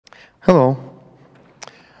Hello.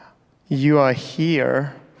 You are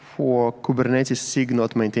here for Kubernetes SIG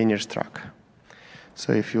Node maintainers track.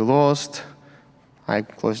 So if you lost, I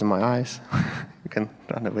closed my eyes. You can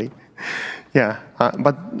run away. Yeah,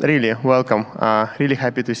 but really, welcome. Really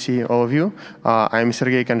happy to see all of you. I'm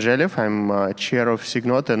Sergey Kanzhelev. I'm chair of SIG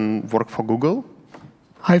Node and work for Google.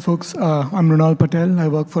 Hi, folks. I'm Mrunal Patel. I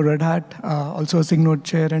work for Red Hat, also a SIG Node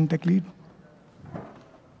chair and tech lead.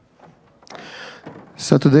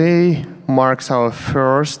 So today marks our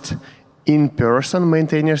first in-person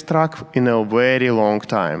maintainers track in a very long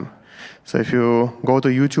time. So if you go to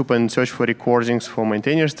YouTube and search for recordings for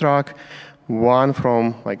maintainers track, one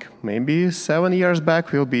from like maybe 7 years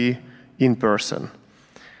back will be in person.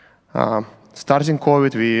 Starting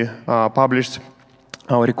COVID, we published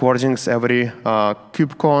our recordings every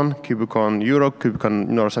KubeCon Europe, KubeCon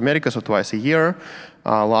North America, so twice a year.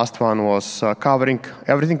 Last one was covering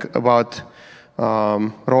everything about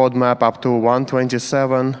roadmap up to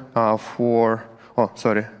 127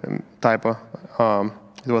 typo.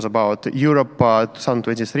 It was about Europe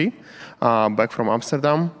 2023, back from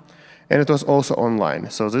Amsterdam. And it was also online.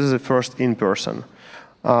 So this is the first in-person.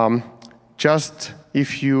 Just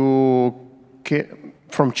if you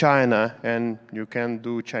from China and you can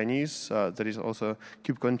do Chinese, there is also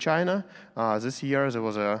KubeCon China. This year there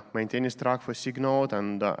was a maintenance track for SIG Node,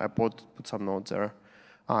 and I put some notes there.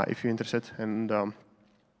 If you're interested. And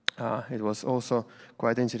it was also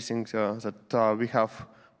quite interesting that we have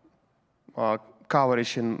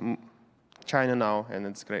coverage in China now, and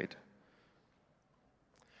it's great.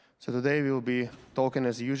 So today we will be talking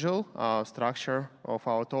as usual. Structure of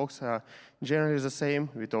our talks generally is the same.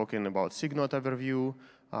 We're talking about SIG Node overview.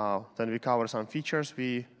 Then we cover some features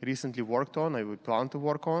we recently worked on and we plan to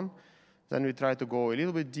work on. Then we try to go a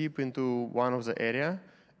little bit deep into one of the area.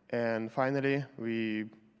 And finally, we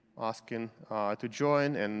asking to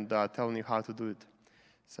join and telling you how to do it.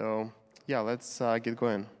 So yeah, let's get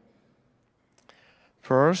going.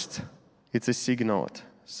 First, it's a SIG Node.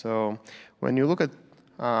 So when you look at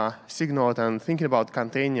SIG Node and thinking about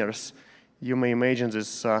containers, you may imagine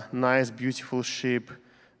this nice, beautiful ship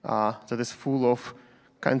that is full of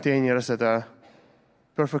containers that are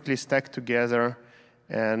perfectly stacked together,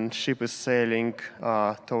 and ship is sailing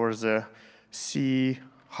towards the sea.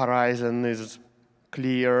 Horizon is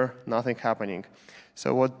clear, nothing happening.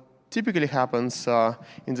 So what typically happens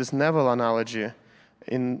in this naval analogy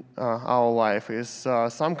in our life is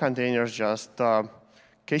some containers just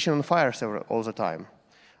catching on fire all the time.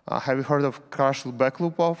 Have you heard of crash back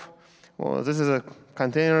loop of? Well, this is a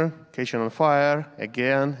container catching on fire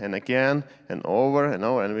again and again and over and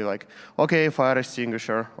over, and we're like, okay, fire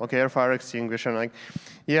extinguisher, okay, fire extinguisher. And like,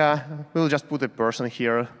 yeah, we'll just put a person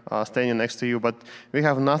here standing next to you, but we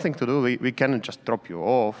have nothing to do. We cannot just drop you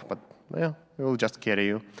off, but yeah, we'll just carry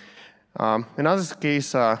you. In other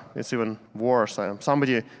case, it's even worse.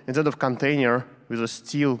 Somebody, instead of container with a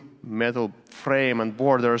steel metal frame and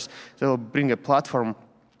borders, they'll bring a platform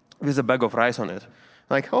with a bag of rice on it.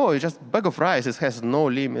 Like, oh, it's just a bag of rice. It has no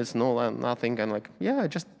limits, nothing. And like, yeah,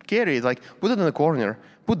 just carry it. Like, put it in a corner.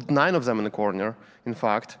 Put 9 of them in a corner, in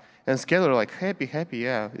fact. And schedule like, happy,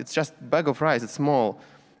 yeah. It's just a bag of rice. It's small.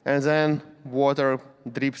 And then water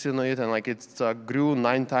drips in it, and like it grew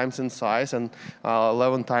 9 times in size and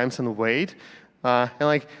 11 times in weight. And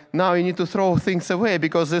like, now you need to throw things away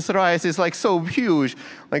because this rice is like so huge.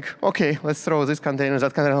 Like, okay, let's throw this container,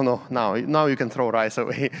 that container. No, now you can throw rice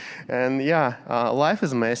away. And yeah, life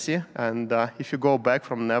is messy. And if you go back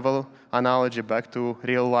from naval analogy back to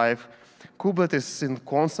real life, Kubelet is in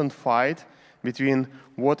constant fight between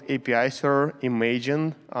what API server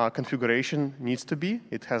imagined configuration needs to be.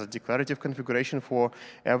 It has a declarative configuration for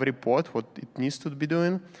every pod, what it needs to be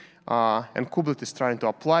doing. And Kubelet is trying to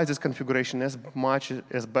apply this configuration as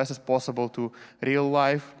best as possible to real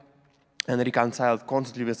life and reconcile it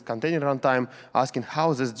constantly with container runtime, asking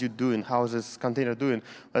how is this dude doing, how is this container doing.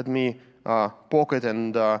 Let me poke it,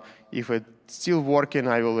 and if it's still working,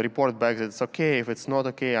 I will report back that it's okay. If it's not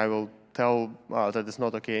okay, I will tell that it's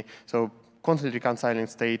not okay. So constantly reconciling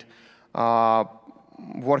state,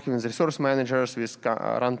 working with resource managers, with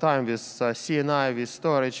runtime, with CNI, with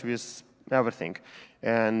storage, with everything.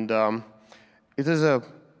 And it is a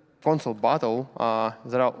console battle.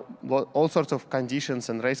 There are all sorts of conditions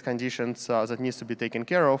and race conditions that needs to be taken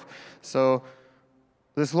care of. So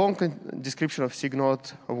this long description of SIG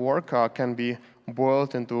Node work can be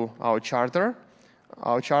boiled into our charter.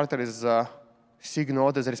 Our charter is SIG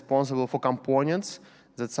Node is responsible for components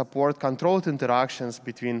that support controlled interactions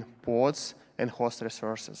between pods and host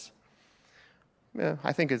resources. Yeah,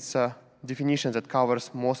 I think it's a definition that covers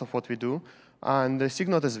most of what we do. And the SIG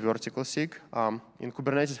node is vertical SIG. In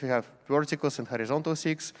Kubernetes, we have verticals and horizontal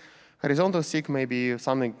SIGs. Horizontal SIG may be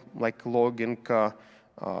something like logging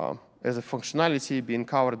as a functionality being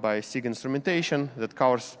covered by SIG instrumentation that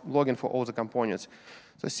covers logging for all the components.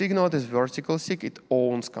 So SIG node is vertical SIG. It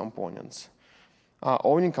owns components.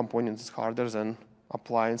 Owning components is harder than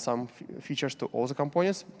applying some features to all the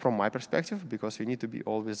components, from my perspective, because you need to be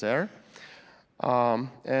always there.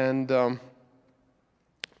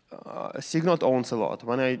 SIG node owns a lot.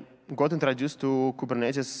 When I got introduced to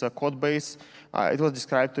Kubernetes code base, it was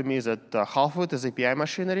described to me that half of it is API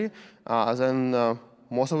machinery, then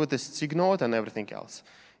most of it is SIG node and everything else.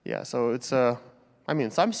 Yeah, so it's I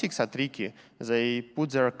mean, some SIGs are tricky. They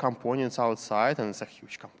put their components outside, and it's a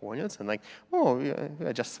huge components, and like, oh,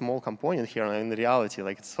 yeah, just small component here. And in reality,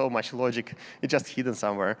 like, it's so much logic, it's just hidden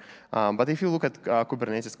somewhere. But if you look at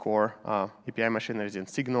Kubernetes core, API machinery in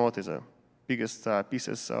SIG node is the biggest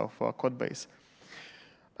pieces of code base.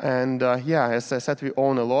 And yeah, as I said, we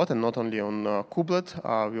own a lot, and not only on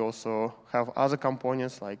Kubelet, we also have other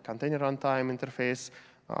components like container runtime interface.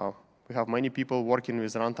 We have many people working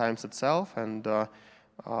with runtimes itself, and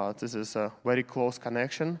this is a very close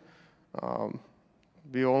connection.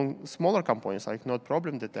 We own smaller components like node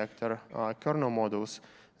problem detector, kernel modules.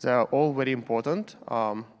 They are all very important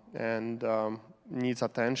and needs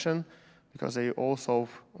attention because they all solve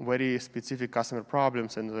very specific customer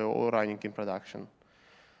problems, and they're all running in production.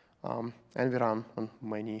 And we run on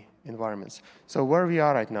many environments. So where we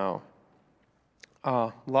are right now,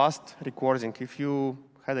 last recording, if you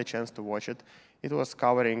had a chance to watch it, it was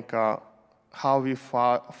covering how we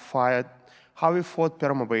fought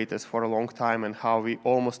permabetas for a long time and how we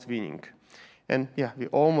almost winning. And yeah, we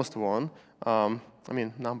almost won. I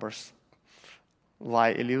mean, numbers lie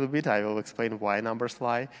a little bit. I will explain why numbers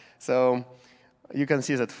lie. So you can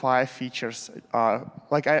see that 5 features,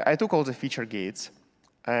 like I took all the feature gates,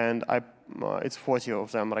 and it's 40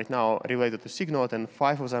 of them right now related to SIG node, and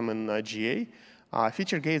 5 of them in GA.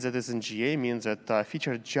 Feature gate that is in GA means that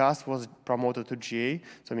feature just was promoted to GA,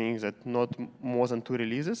 so meaning that not more than 2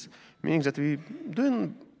 releases, meaning that we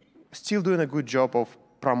still doing a good job of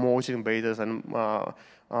promoting betas and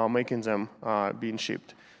making them being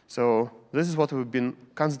shipped. So this is what we've been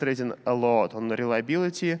concentrating a lot on: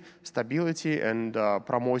 reliability, stability, and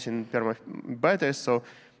promoting betas, so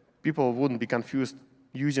people wouldn't be confused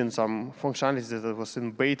using some functionality that was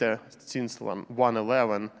in beta since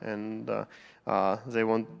 1.11, and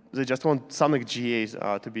they just want some GAs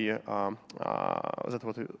to be that's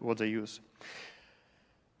what they use.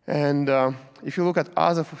 And if you look at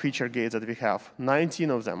other feature gates that we have, 19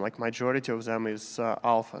 of them, like majority of them, is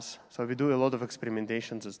alphas. So we do a lot of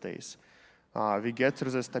experimentation these days. We get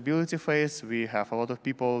through the stability phase. We have a lot of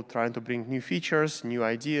people trying to bring new features, new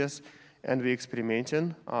ideas, and we're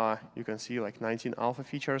experimenting. You can see like 19 alpha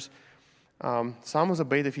features. Some of the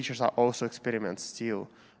beta features are also experiments still.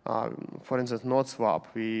 For instance, node swap.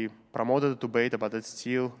 We promoted it to beta, but it's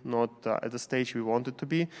still not at the stage we want it to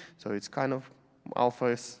be. So it's kind of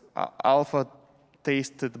alpha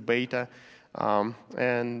tasted beta.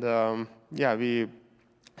 Yeah, we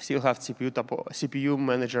still have CPU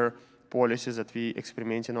manager policies that we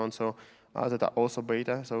experimenting on, so that are also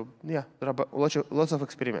beta. So yeah, there are lots of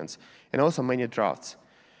experiments, and also many drafts.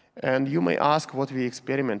 And you may ask what we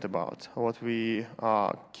experiment about, what we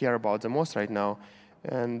care about the most right now.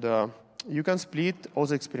 And you can split all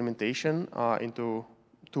the experimentation into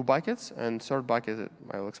 2 buckets, and third bucket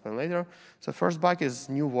I will explain later. So first bucket is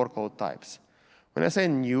new workload types. When I say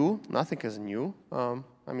new, nothing is new.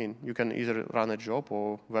 I mean, you can either run a job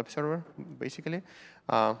or web server, basically.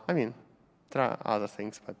 I mean, there are other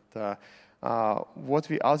things, but what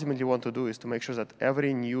we ultimately want to do is to make sure that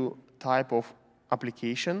every new type of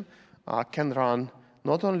application can run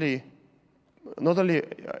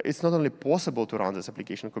it's not only possible to run this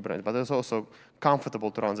application on Kubernetes, but it's also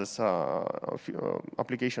comfortable to run this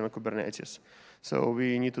application on Kubernetes. So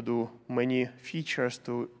we need to do many features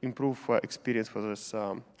to improve experience for these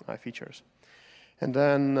features. And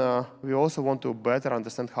then we also want to better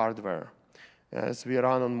understand hardware. As we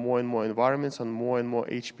run on more and more environments, on more and more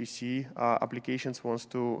HPC applications wants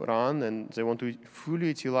to run, and they want to fully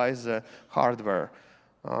utilize the hardware.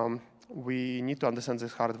 We need to understand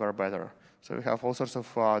this hardware better. So we have all sorts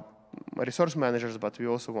of resource managers, but we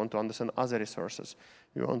also want to understand other resources.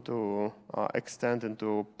 We want to extend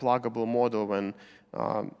into pluggable model when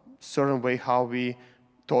certain way how we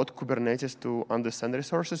taught Kubernetes to understand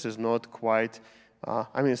resources is not quite,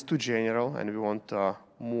 I mean, it's too general, and we want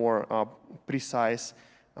more precise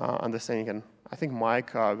understanding. And I think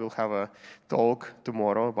Mike will have a talk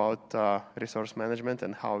tomorrow about resource management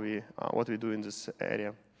and how what we do in this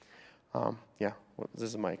area. Yeah, well, this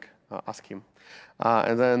is Mike. Ask him.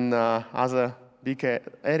 And then other big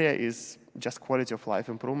area is just quality of life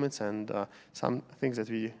improvements and some things that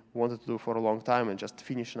we wanted to do for a long time and just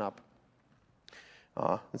finishing up.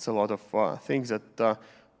 It's a lot of things that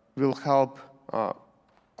will help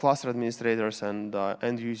cluster administrators and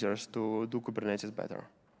end users to do Kubernetes better.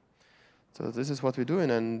 So this is what we're doing,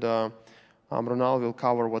 and Mrunal will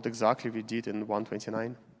cover what exactly we did in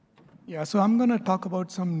 129. Yeah, so I'm going to talk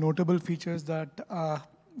about some notable features that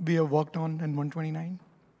we have worked on in 129.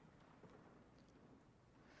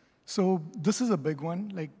 So this is a big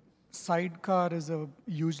one. Like, sidecar is a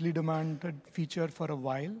hugely demanded feature for a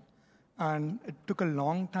while, and it took a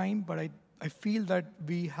long time, but I feel that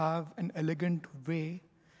we have an elegant way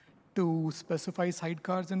to specify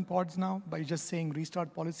sidecars in pods now by just saying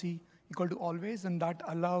restart policy equal to always, and that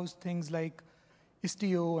allows things like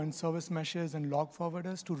Istio and service meshes and log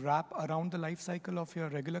forwarders to wrap around the lifecycle of your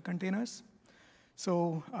regular containers.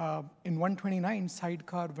 So in 129,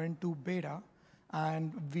 sidecar went to beta,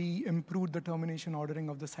 and we improved the termination ordering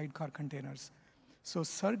of the sidecar containers. So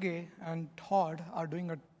Sergey and Todd are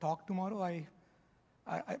doing a talk tomorrow.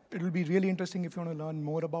 It'll be really interesting if you want to learn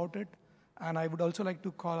more about it. And I would also like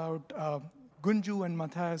to call out Gunju and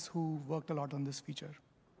Matthias, who worked a lot on this feature.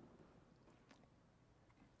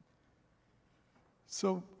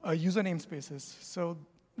 So user namespaces. So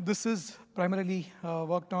this is primarily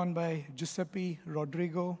worked on by Giuseppe,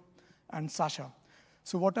 Rodrigo, and Sasha.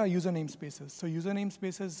 So what are user namespaces? So user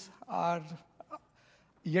namespaces are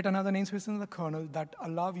yet another namespace in the kernel that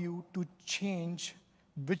allow you to change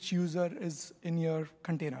which user is in your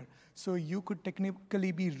container. So you could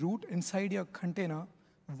technically be root inside your container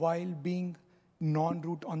while being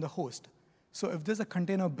non-root on the host. So if there's a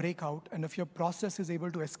container breakout, and if your process is able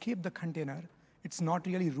to escape the container, it's not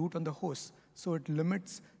really root on the host. So it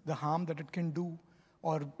limits the harm that it can do,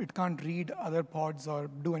 or it can't read other pods or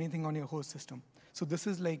do anything on your host system. So this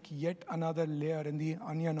is like yet another layer in the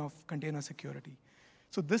onion of container security.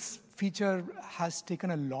 So this feature has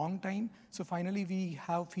taken a long time. So finally, we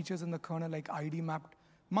have features in the kernel like ID mapped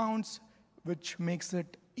mounts, which makes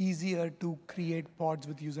it easier to create pods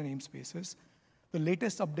with user namespaces. The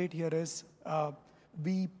latest update here is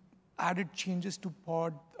we added changes to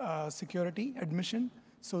pod security admission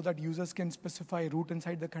so that users can specify root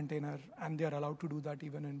inside the container, and they are allowed to do that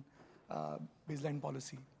even in baseline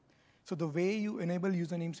policy. So the way you enable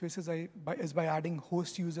user namespaces is by adding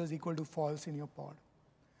host users equal to false in your pod.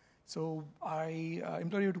 So I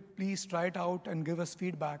implore you to please try it out and give us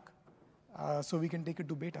feedback so we can take it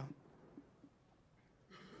to beta.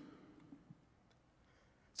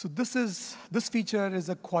 So this feature is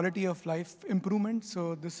a quality of life improvement.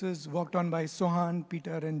 So this is worked on by Sohan,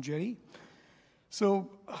 Peter, and Jerry. So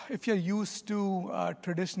if you're used to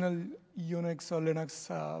traditional Unix or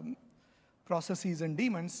Linux processes and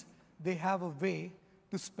daemons, they have a way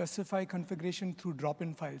to specify configuration through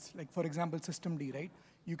drop-in files. Like, for example, systemd, right?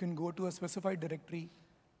 You can go to a specified directory,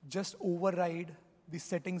 just override the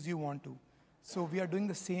settings you want to. So we are doing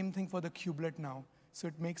the same thing for the kubelet now. So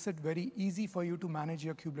it makes it very easy for you to manage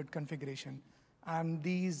your kubelet configuration. And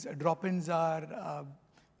these drop-ins are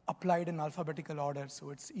applied in alphabetical order, so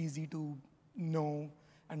it's easy to know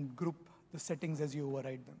and group the settings as you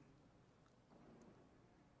override them.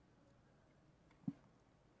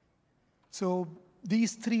 So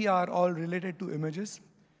these three are all related to images.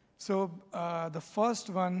 So the first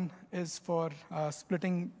one is for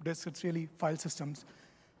splitting disks. It's really file systems.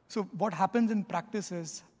 So what happens in practice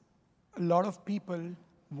is a lot of people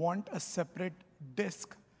want a separate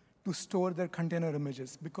disk to store their container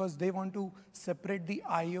images because they want to separate the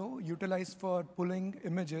I/O utilized for pulling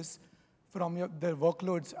images from their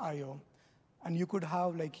workload's I/O. And you could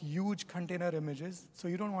have like huge container images, so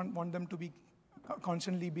you don't want them to be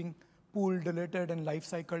constantly being pulled, deleted, and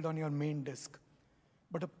life-cycled on your main disk.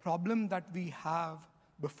 But a problem that we have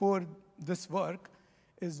before this work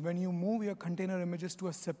is when you move your container images to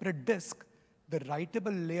a separate disk, the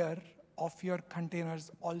writable layer of your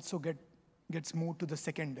containers also gets moved to the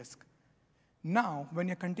second disk. Now, when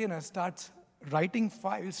your container starts writing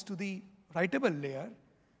files to the writable layer,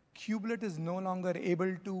 Kubelet is no longer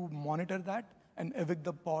able to monitor that and evict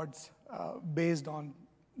the pods based on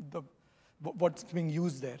what's being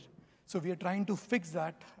used there. So we are trying to fix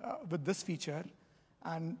that with this feature.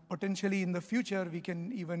 And potentially in the future, we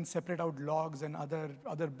can even separate out logs and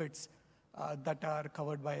other bits that are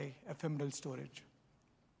covered by ephemeral storage.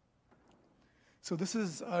 So this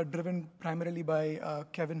is driven primarily by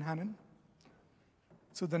Kevin Hannon.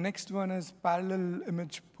 So the next one is parallel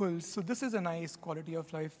image pulls. So this is a nice quality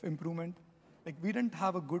of life improvement. Like, we didn't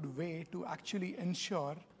have a good way to actually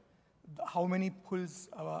ensure how many pulls,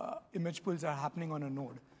 image pulls are happening on a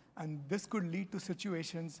node. And this could lead to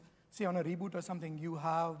situations, say on a reboot or something, you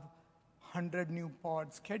have 100 new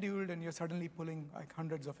pods scheduled and you're suddenly pulling like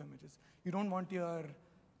hundreds of images. You don't want your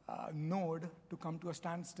node to come to a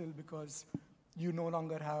standstill because you no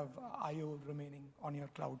longer have I/O remaining on your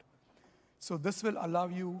cloud. So this will allow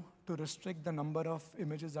you to restrict the number of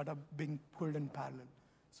images that are being pulled in parallel.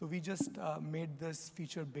 So we just made this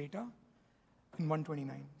feature beta in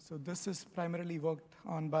 129. So this is primarily worked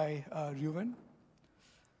on by Reuven.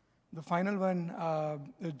 The final one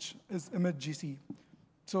is image GC.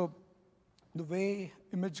 So the way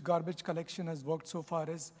image garbage collection has worked so far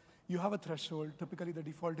is you have a threshold. Typically, the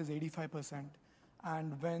default is 85%.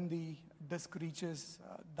 And when the disk reaches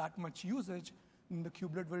that much usage, then the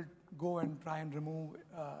kubelet will go and try and remove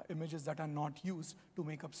images that are not used to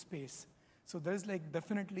make up space. So there's like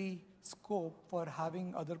definitely scope for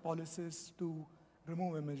having other policies to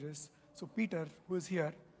remove images. So Peter, who is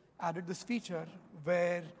here, added this feature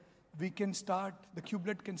where we can start, the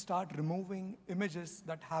kubelet can start removing images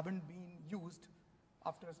that haven't been used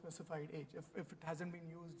after a specified age. If it hasn't been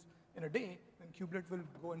used in a day, then kubelet will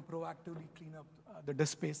go and proactively clean up the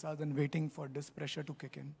disk space rather than waiting for disk pressure to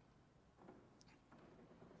kick in.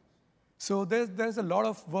 So there's a lot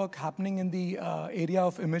of work happening in the area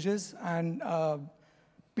of images, and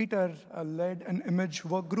Peter led an image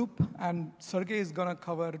work group, and Sergey is going to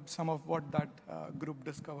cover some of what that group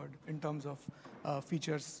discovered in terms of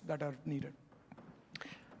features that are needed.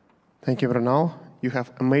 Thank you, Mrunal. You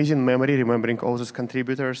have amazing memory remembering all those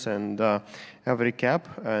contributors and every cap,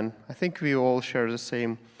 and I think we all share the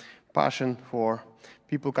same passion for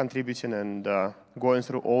people contributing and going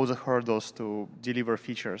through all the hurdles to deliver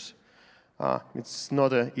features. It's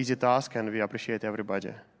not an easy task, and we appreciate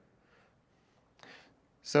everybody.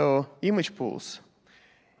 So image pools.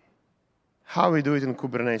 How we do it in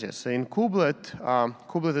Kubernetes. So in Kubelet,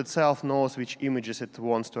 Kubelet itself knows which images it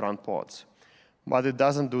wants to run pods, but it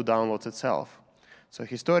doesn't do downloads itself. So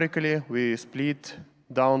historically, we split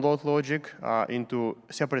download logic into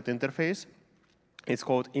a separate interface. It's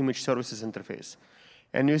called image services interface.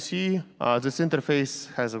 And you see this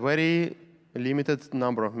interface has a very limited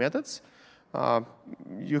number of methods.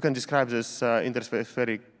 You can describe this interface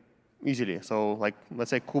very easily. So like, let's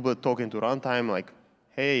say Kubelet talking to runtime, like,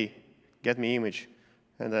 hey, get me image.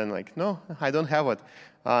 And then like, no, I don't have it.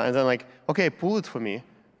 And then like, OK, pull it for me.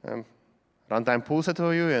 Runtime pulls it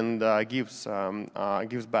for you and gives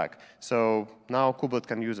back. So now Kubelet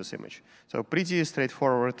can use this image. So pretty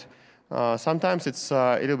straightforward. Sometimes it's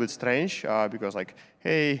a little bit strange because like,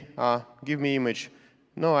 hey, give me image.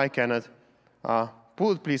 No, I cannot.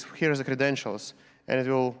 Pull it, please. Here are the credentials. And it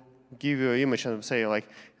will give you an image and say, like,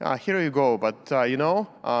 here you go. But, you know,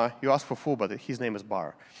 you asked for full, but his name is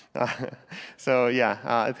Bar. So,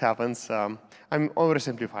 yeah, it happens. I'm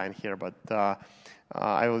oversimplifying here, but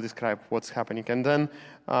I will describe what's happening. And then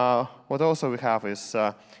what also we have is,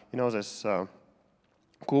 you know, this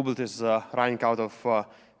Kubelet is running out of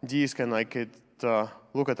disk, and like it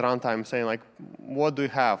look at runtime saying, like, what do you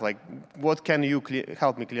have? Like, what can you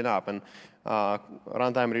help me clean up? And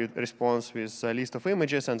runtime responds with a list of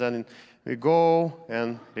images, and then we go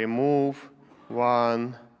and remove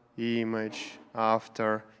one image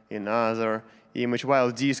after another image while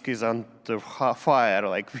disk is under fire.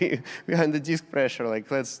 Like we're under disk pressure. Like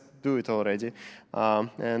let's do it already.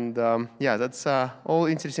 Yeah, that's all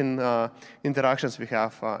interesting interactions we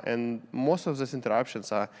have, and most of these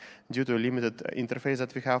interruptions are due to a limited interface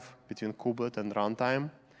that we have between Kubelet and runtime.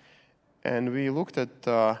 And we looked at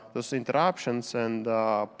those interruptions and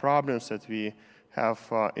problems that we have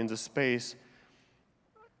in the space.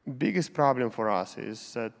 Biggest problem for us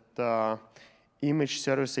is that image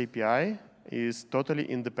service API is totally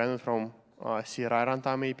independent from CRI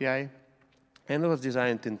runtime API. And it was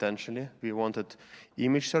designed intentionally. We wanted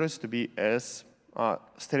image service to be as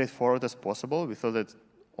straightforward as possible. We thought that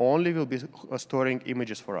only will be storing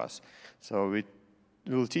images for us. So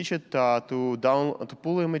we'll teach it to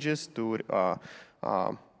pull images, to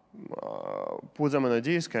put them on a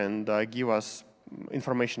disk, and give us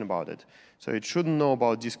information about it. So it shouldn't know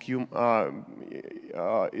about disk.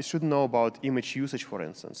 It shouldn't know about image usage, for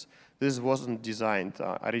instance. This wasn't designed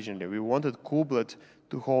originally. We wanted Kubelet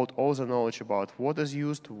to hold all the knowledge about what is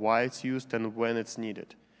used, why it's used, and when it's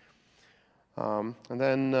needed. And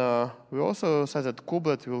then we also said that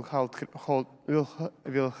Kubelet will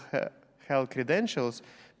held credentials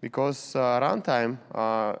because runtime,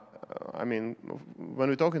 I mean, when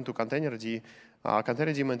we're talking to containerd,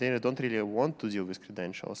 containerd maintainers don't really want to deal with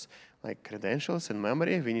credentials. Like credentials in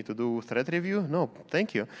memory, we need to do thread review. No,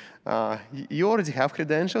 thank you. You already have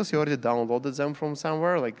credentials. You already downloaded them from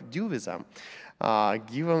somewhere. Like, deal with them.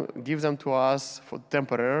 Give them to us for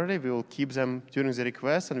temporarily. We will keep them during the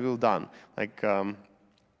request, and we're done. Like,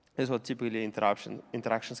 this is what typically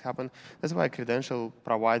interactions happen. That's why credential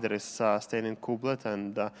provider is staying in Kubelet,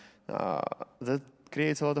 and that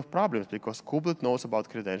creates a lot of problems because Kubelet knows about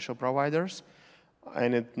credential providers,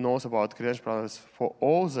 and it knows about credential providers for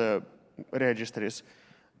all the registries.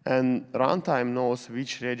 And runtime knows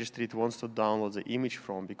which registry it wants to download the image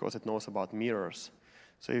from because it knows about mirrors.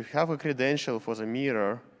 So if you have a credential for the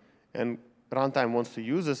mirror and runtime wants to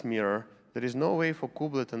use this mirror, there is no way for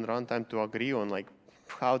Kubelet and runtime to agree on like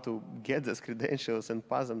how to get these credentials and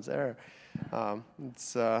pass them there.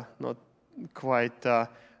 It's not quite,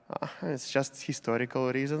 it's just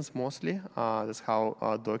historical reasons mostly. That's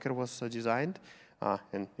how Docker was designed.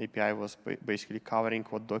 And API was basically covering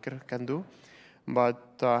what Docker can do. But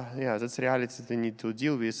yeah, that's the reality that we need to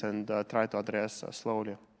deal with and try to address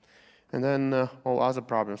slowly. And then all other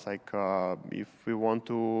problems, like if we want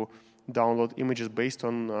to download images based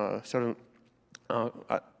on certain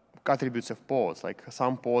attributes of pods, like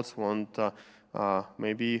some pods want,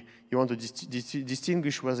 maybe you want to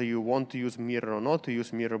distinguish whether you want to use mirror or not to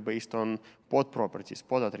use mirror based on pod properties,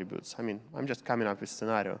 pod attributes. I mean, I'm just coming up with a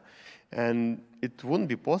scenario. And it wouldn't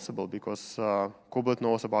be possible because Kubelet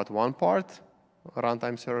knows about one part,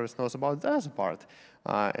 runtime service knows about the other part,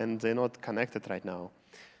 and they're not connected right now.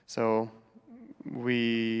 So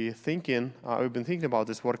we've been thinking about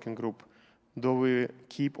this working group. Do we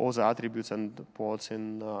keep all the attributes and pods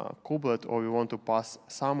in Kubelet, or we want to pass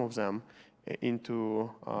some of them into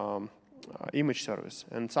image service?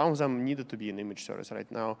 And some of them needed to be in image service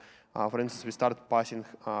right now. For instance, we start passing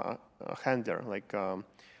a handler, like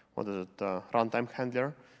what is it, runtime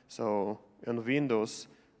handler. So in Windows,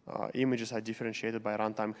 images are differentiated by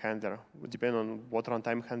runtime handler. Depending on what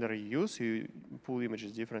runtime handler you use, you pull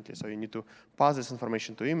images differently. So you need to pass this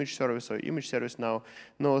information to image service. So image service now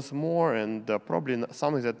knows more and probably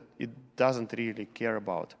something that it doesn't really care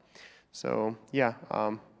about. So yeah,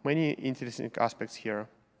 many interesting aspects here.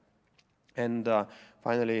 And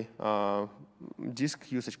finally,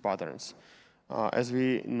 disk usage patterns. As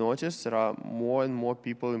we noticed, there are more and more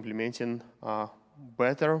people implementing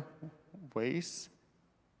better ways.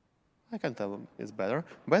 I can tell them it's better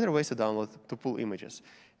ways to download, to pull images,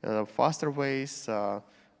 faster ways,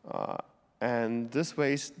 and these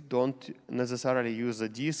ways don't necessarily use the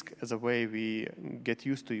disk as a way we get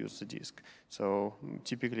used to use the disk. So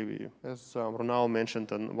typically, as Mrunal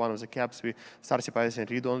mentioned on one of the caps, we start separating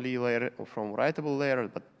read-only layer from writable layer,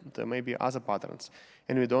 but there may be other patterns.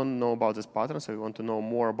 And we don't know about this pattern, so we want to know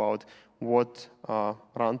more about what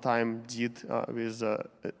runtime did with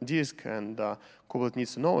disk, and Kubelet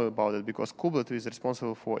needs to know about it because Kubelet is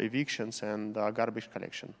responsible for evictions and garbage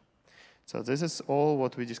collection. So this is all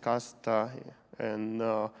what we discussed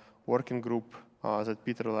in working group that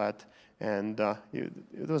Peter led, and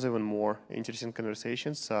it was even more interesting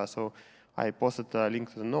conversations. So I posted a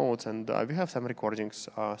link to the notes, and we have some recordings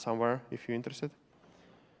somewhere if you're interested.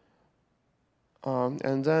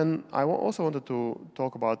 And then I also wanted to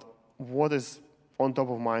talk about what is on top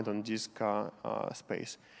of mind on disk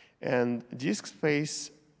space. And disk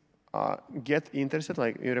space get interested,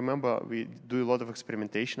 like you remember we do a lot of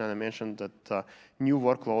experimentation, and I mentioned that new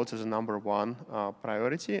workloads is a #1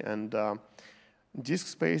 priority, and disk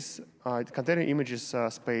space, container images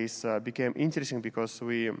space became interesting because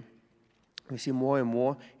we see more and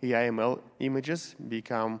more AI/ML images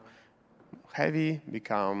become heavy,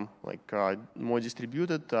 become like more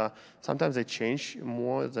distributed. Sometimes they change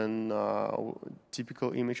more than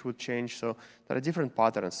typical image would change. So there are different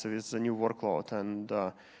patterns with the new workload, and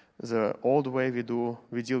the old way we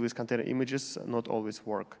deal with container images not always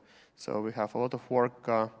work. So we have a lot of work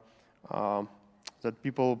that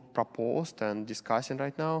people proposed and discussing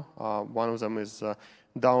right now. One of them is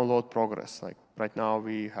download progress. Like right now,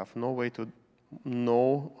 we have no way to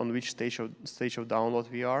know on which stage of download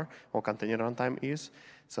we are or container runtime is.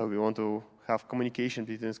 So we want to have communication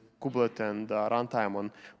between Kubelet and runtime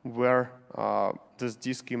on where this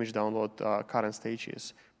disk image download current stage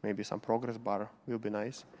is. Maybe some progress bar will be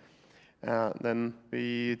nice. Then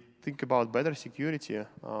we think about better security.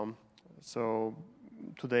 So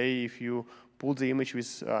today, if you pull the image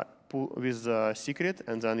with secret,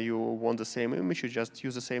 and then you want the same image, you just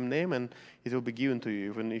use the same name, and it will be given to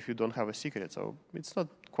you, even if you don't have a secret. So it's not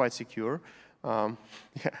quite secure. Yeah,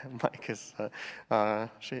 Mike is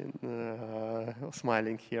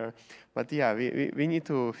smiling here. But yeah, we need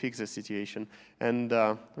to fix the situation. And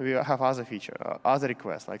we have other other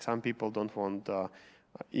requests. Like some people don't want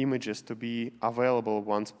images to be available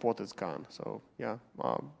once pod is gone. So yeah,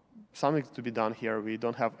 something to be done here. We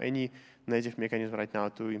don't have any native mechanism right now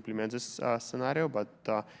to implement this scenario, but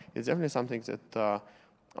it's definitely something that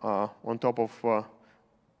on top of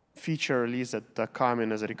feature release that come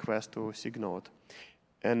in as a request to SIG Node.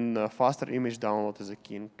 And faster image download is a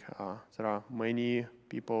king. There are many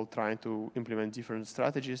people trying to implement different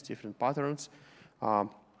strategies, different patterns.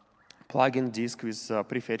 Plug-in disk with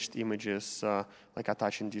prefetched images, like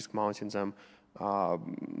attaching disk, mounting them,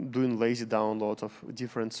 doing lazy downloads of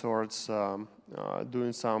different sorts,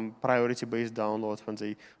 doing some priority-based downloads when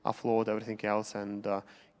they offload everything else and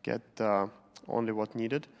get only what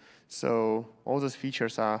needed. So all those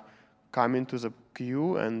features are coming to the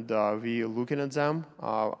queue, and we're looking at them.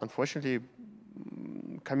 Unfortunately,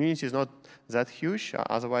 community is not that huge.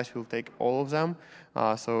 Otherwise, we'll take all of them.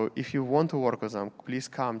 So if you want to work with them, please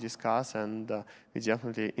come discuss, and we're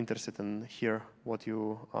definitely interested in hear what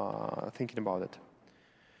you are thinking about it.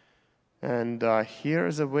 And here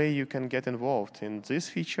is a way you can get involved in these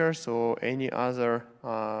features or any other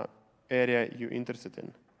area you're interested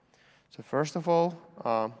in. So first of all,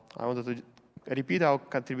 I wanted to repeat our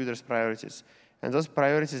contributors' priorities. And those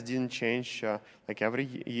priorities didn't change. Like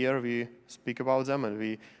every year we speak about them, and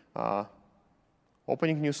we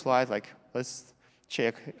opening new slide, like let's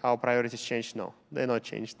check our priorities changed. No, they're not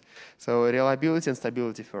changed. So reliability and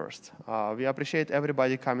stability first. We appreciate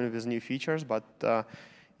everybody coming with new features, but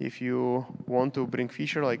if you want to bring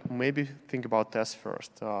feature, like maybe think about tests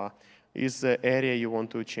first. Is the area you want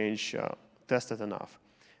to change tested enough?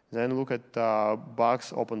 Then look at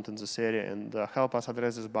bugs opened in this area and help us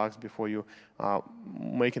address these bugs before you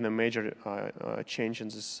making a major change in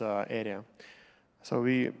this area. So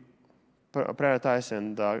we prioritize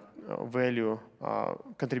and value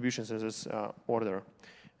contributions in this order.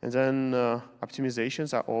 And then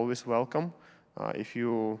optimizations are always welcome. If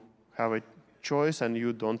you have a choice and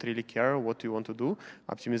you don't really care what you want to do,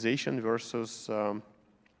 optimization versus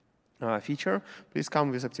feature, please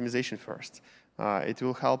come with optimization first. It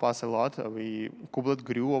will help us a lot. Kubelet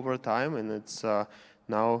grew over time, and it's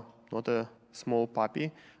now not a small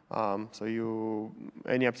puppy. So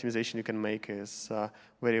any optimization you can make is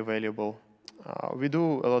very valuable. We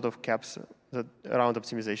do a lot of caps around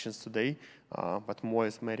optimizations today, but more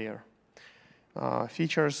is merrier.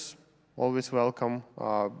 Features, always welcome.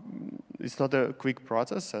 It's not a quick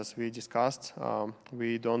process, as we discussed.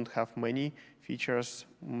 We don't have many features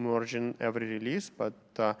merging every release, but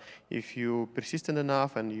if you persistent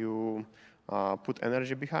enough and you put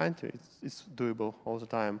energy behind, it's doable all the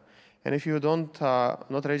time. And if you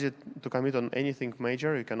not ready to commit on anything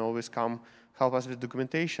major, you can always come help us with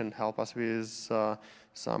documentation, help us with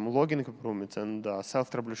some logging improvements and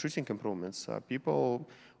self-troubleshooting improvements. People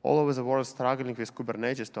all over the world struggling with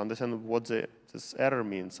Kubernetes to understand what this error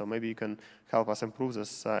means. So maybe you can help us improve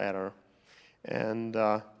this error. And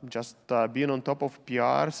just being on top of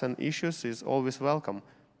PRs and issues is always welcome.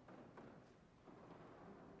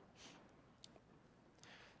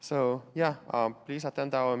 So yeah, please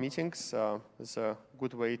attend our meetings. It's a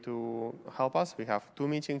good way to help us. We have 2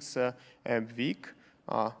 meetings a week.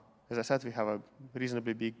 As I said, we have a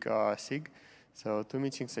reasonably big SIG. So 2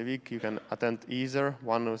 meetings a week you can attend either.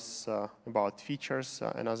 One is about features,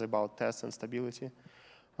 another about tests and stability.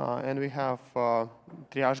 And we have a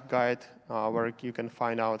triage guide where you can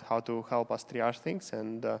find out how to help us triage things.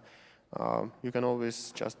 And you can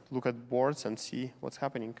always just look at boards and see what's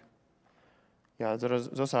happening. Yeah,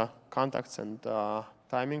 those are contacts and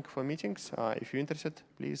timing for meetings. If you're interested,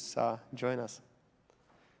 please join us.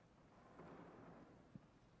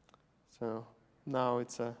 So now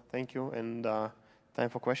it's a thank you and time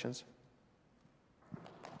for questions.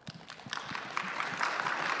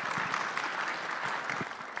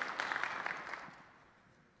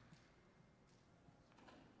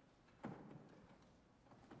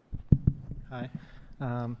 Hi.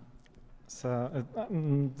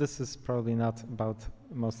 This is probably not about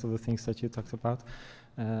most of the things that you talked about.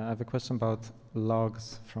 I have a question about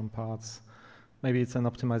logs from pods. Maybe it's an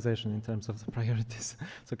optimization in terms of the priorities.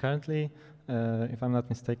 So currently, if I'm not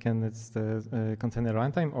mistaken, it's the container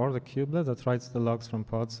runtime or the kubelet that writes the logs from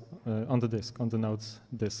pods on the disk, on the node's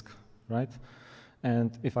disk, right?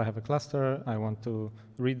 And if I have a cluster, I want to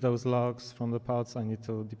read those logs from the pods. I need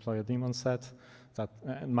to deploy a daemon set that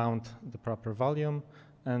mount the proper volume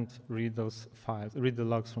and read those files, read the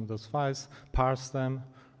logs from those files, parse them,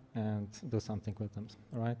 and do something with them,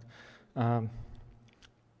 right?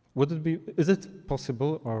 Would it be? Is it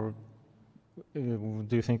possible, or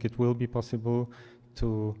do you think it will be possible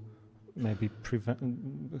to maybe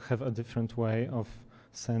have a different way of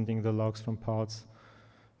sending the logs from pods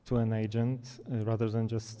to an agent rather than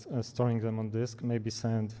just storing them on disk? Maybe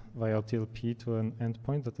send via TLP to an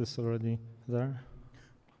endpoint that is already there.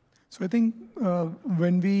 So I think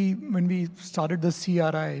when we started the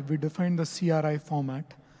CRI, we defined the CRI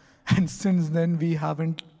format, and since then we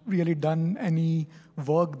haven't really done any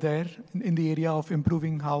work there in the area of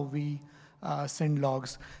improving how we send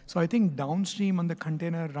logs. So I think downstream on the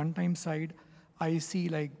container runtime side, I see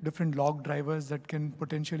like different log drivers that can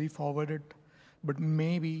potentially forward it. But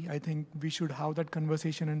maybe I think we should have that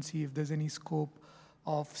conversation and see if there's any scope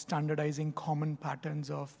of standardizing common patterns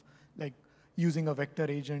of like using a vector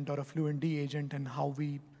agent or a fluentd agent and how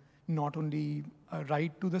we not only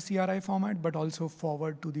write to the CRI format, but also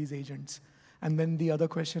forward to these agents. And then the other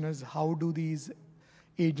question is, how do these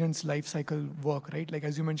agents lifecycle work, right? Like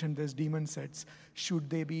as you mentioned, there's daemon sets. Should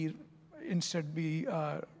they be instead be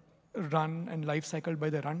run and lifecycled by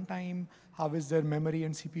the runtime? How is their memory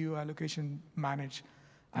and CPU allocation managed?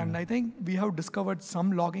 And I think we have discovered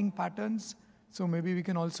some logging patterns, so maybe we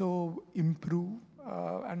can also improve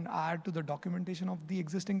and add to the documentation of the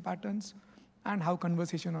existing patterns and have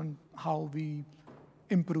conversation on how we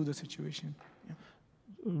improve the situation. Yeah.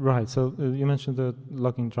 Right, so you mentioned the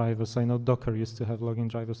logging drivers. I know Docker used to have logging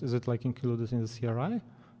drivers. Is it like included in the CRI?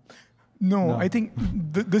 No, I think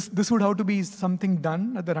this would have to be something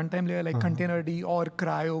done at the runtime layer, like containerd or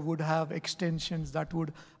cryo would have extensions that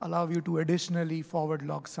would allow you to additionally forward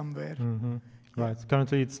log somewhere. Right,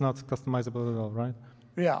 currently it's not customizable at all, right?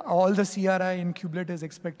 Yeah, all the CRI in Kubelet is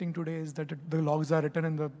expecting today is that the logs are written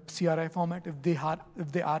in the CRI format. If they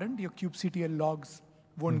aren't, your kubectl logs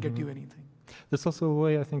won't get you anything. There's also a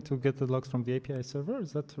way, I think, to get the logs from the API server.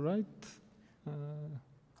 Is that right?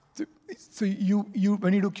 So you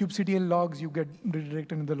when you do kubectl logs, you get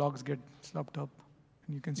redirected and the logs get slopped up,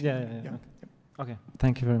 and you can see. Yeah. Okay,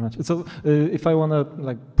 thank you very much. So if I want to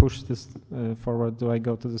like push this forward, do I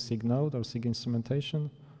go to the SIG Node or SIG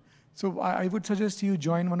instrumentation? So I would suggest you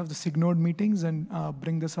join one of the SIG Node meetings and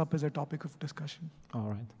bring this up as a topic of discussion. All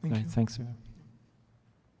right. Thank you. Thanks.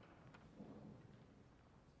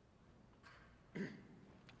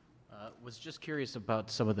 Was just curious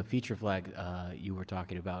about some of the feature flag you were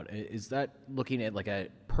talking about. Is that looking at like a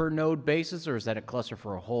per node basis, or is that a cluster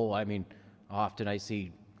for a whole? I mean, often I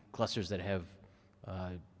see clusters that have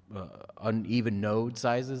uneven node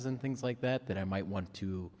sizes and things like that, that I might want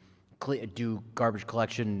to do garbage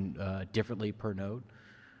collection differently per node.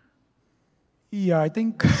 Yeah, I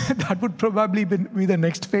think that would probably be the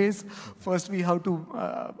next phase. First, we have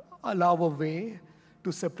to allow a way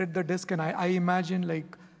to separate the disk, and I imagine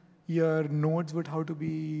like your nodes would have to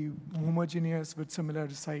be homogeneous with similar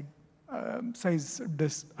size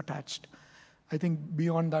disk attached. I think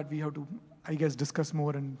beyond that, we have to, I guess, discuss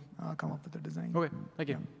more and come up with a design. Okay, thank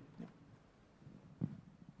you. Yeah.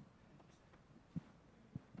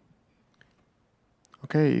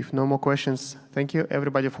 Okay, if no more questions, thank you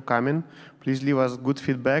everybody for coming. Please leave us good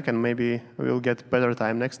feedback and maybe we'll get better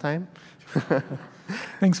time next time.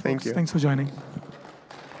 Thanks, folks. Thank you. Thanks for joining.